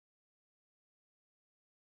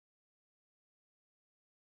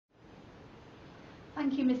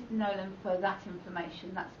Thank you, Mr. Nolan, for that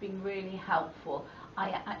information. That's been really helpful. I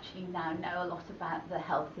actually now know a lot about the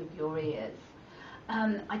health of your ears.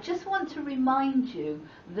 I just want to remind you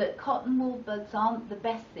that cotton wool buds aren't the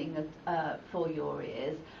best thing for your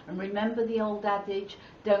ears. And remember the old adage,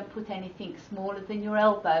 don't put anything smaller than your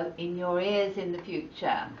elbow in your ears in the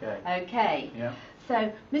future. Okay. Okay. Yeah.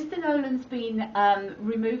 So Mr. Nolan's been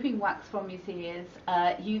removing wax from his ears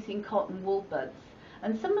using cotton wool buds.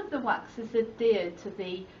 And some of the wax has adhered to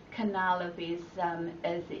the canal of his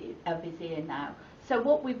ear now. So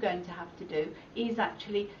what we're going to have to do is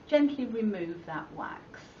actually gently remove that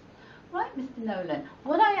wax. Right, Mr. Nolan,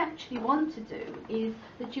 what I actually want to do is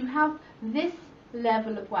that you have this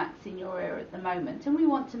level of wax in your ear at the moment, and we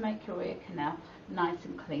want to make your ear canal nice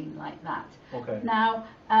and clean like that. Okay. Now,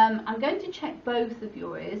 I'm going to check both of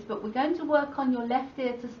your ears, but we're going to work on your left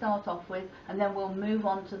ear to start off with, and then we'll move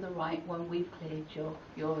on to the right when we've cleared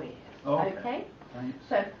your ears. Okay. Thanks.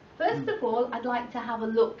 So, first of all, I'd like to have a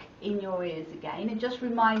look in your ears again and just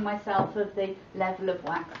remind myself of the level of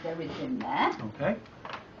wax there is in there. Okay.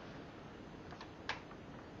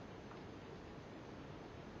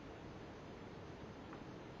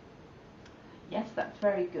 Yes, that's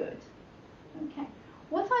very good. Okay.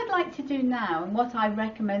 What I'd like to do now, and what I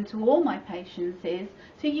recommend to all my patients, is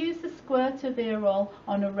to use the squirt of ear oil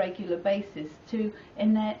on a regular basis to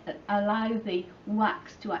allow the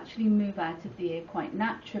wax to actually move out of the ear quite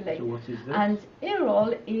naturally. So what is this? And ear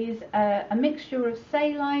oil is a mixture of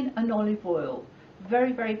saline and olive oil.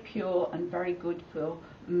 Very, very pure and very good for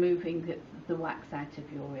moving the wax out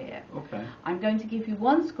of your ear. Okay. I'm going to give you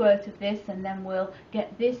one squirt of this, and then we'll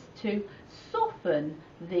get this to soften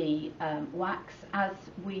the wax as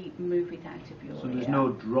we move it out of your ear. So there's no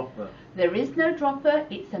dropper? There is no dropper.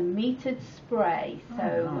 It's a metered spray.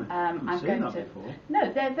 So nice. I'm going to. Before.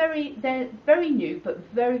 No, they're very new, but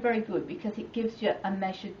very, very good, because it gives you a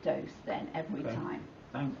measured dose then every time.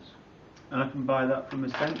 Thanks. And I can buy that from a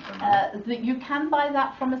scent then? You can buy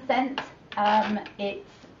that from a scent. It's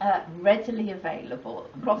readily available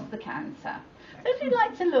across the counter. So if you'd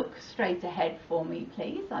like to look straight ahead for me,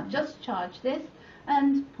 please. I'll just charge this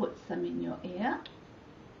and put some in your ear.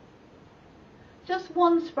 Just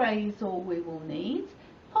one spray is all we will need.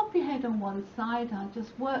 Pop your head on one side. I'll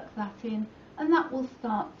just work that in, and that will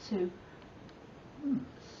start to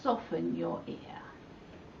soften your ear.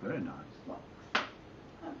 Very nice.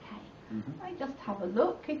 Okay. I just have a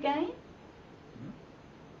look again.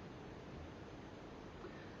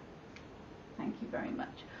 Thank you very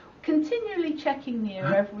much. Continually checking the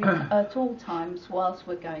ear at all times whilst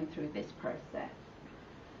we're going through this process.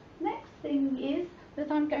 Next thing is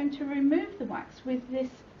that I'm going to remove the wax with this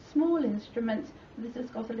small instrument. This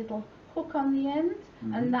has got a little hook on the end,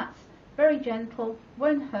 and that's very gentle,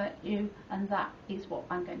 won't hurt you, and that is what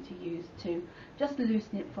I'm going to use to just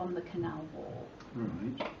loosen it from the canal wall.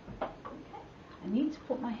 Right. Okay. I need to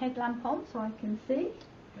put my headlamp on so I can see.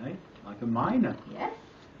 Okay, like a miner. Yes,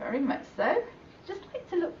 very much so. Just like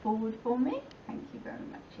to look forward for me. Thank you very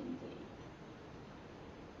much indeed.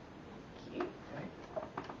 Thank you. Okay.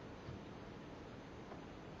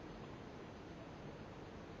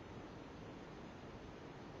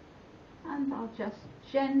 And I'll just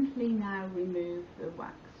gently now remove the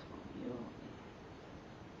wax from your ear.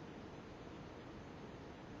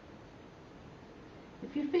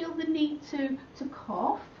 If you feel the need to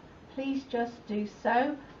cough, please just do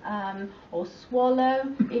so, or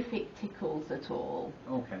swallow if it tickles at all.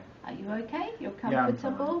 Okay. Are you okay? You're Yeah, I'm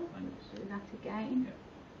comfortable? fine. Thanks. Do that again. Yeah.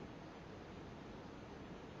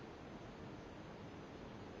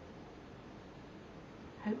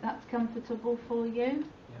 Hope that's comfortable for you.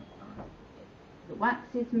 Yeah, fine. The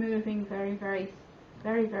wax is moving very, very,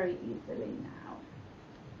 very, very easily now.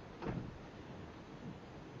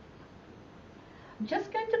 I'm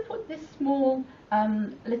just going to put this small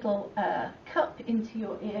little cup into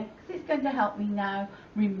your ear, because it's going to help me now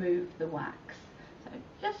remove the wax. So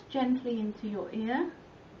just gently into your ear.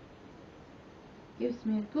 Gives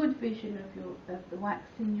me a good vision of the wax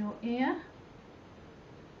in your ear.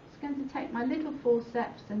 Just going to take my little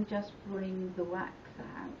forceps and just bring the wax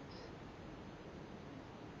out.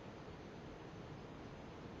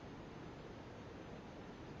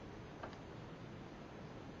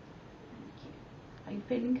 Are you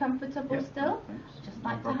feeling comfortable still? Thanks. Just No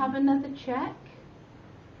like to problem. have another check.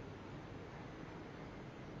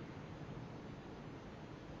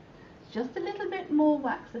 Just a little bit more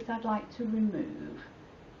wax that I'd like to remove.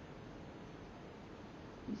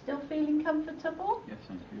 You still feeling comfortable? Yes,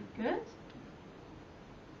 thank you. Good.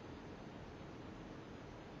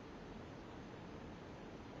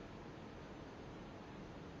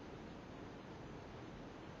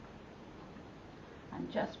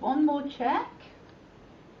 just one more check.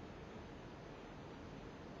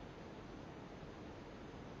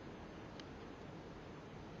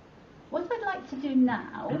 What I'd like to do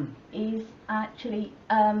now is actually,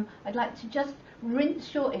 I'd like to just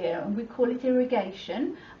rinse your ear, and we call it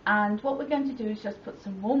irrigation. And what we're going to do is just put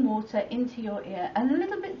some warm water into your ear, and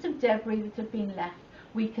little bits of debris that have been left,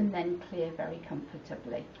 we can then clear very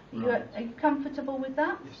comfortably. Right. Are you comfortable with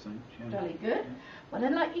that? Yes, thanks. Yeah. Really good. What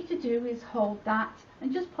I'd like you to do is hold that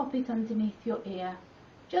and just pop it underneath your ear,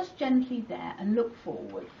 just gently there, and look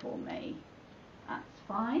forward for me. That's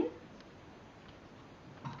fine.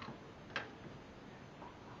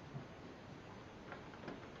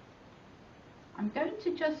 I'm going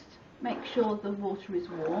to just make sure the water is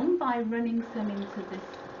warm by running some into this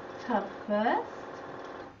tub first,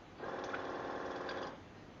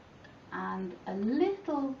 and a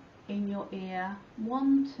little in your ear.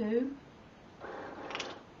 1, 2.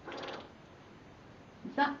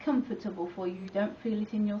 Is that comfortable for you? You don't feel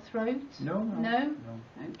it in your throat? No. No?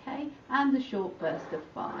 Okay. And a short burst of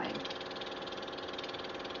 5.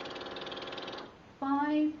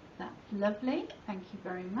 5. That's lovely. Thank you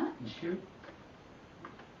very much. Thank you.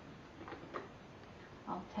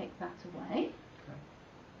 I'll take that away. Okay.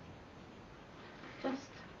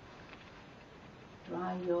 Just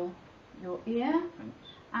dry your ear. Thanks.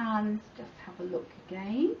 And just have a look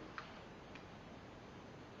again.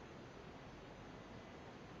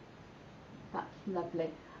 That's lovely.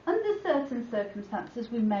 Under certain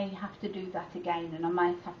circumstances we may have to do that again, and I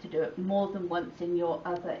might have to do it more than once in your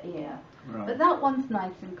other ear. Right. But that one's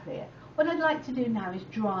nice and clear. What I'd like to do now is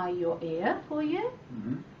dry your ear for you.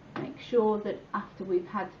 Mm-hmm. Make sure that after we've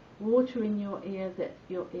had water in your ear that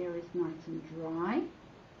your ear is nice and dry.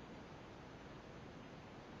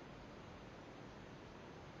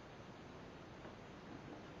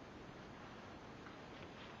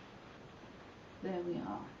 There we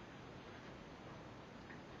are.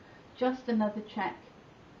 Just another check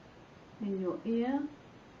in your ear.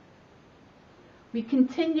 We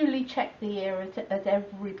continually check the ear at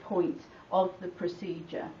every point of the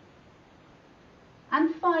procedure.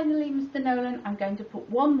 And finally, Mr. Nolan, I'm going to put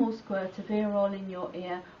one more squirt of ear oil in your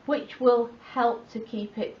ear, which will help to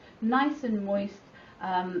keep it nice and moist.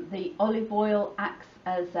 The olive oil acts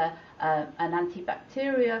as an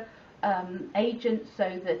antibacterial agent,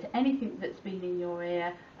 so that anything that's been in your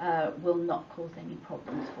ear will not cause any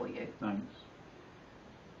problems for you. Thanks.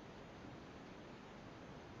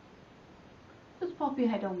 Just pop your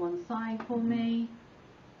head on one side for me.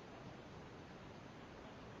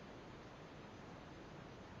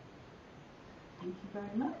 Thank you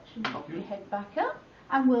very much, and pop your head back up,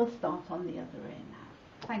 and we'll start on the other ear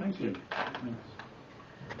now. Thank you. Thanks.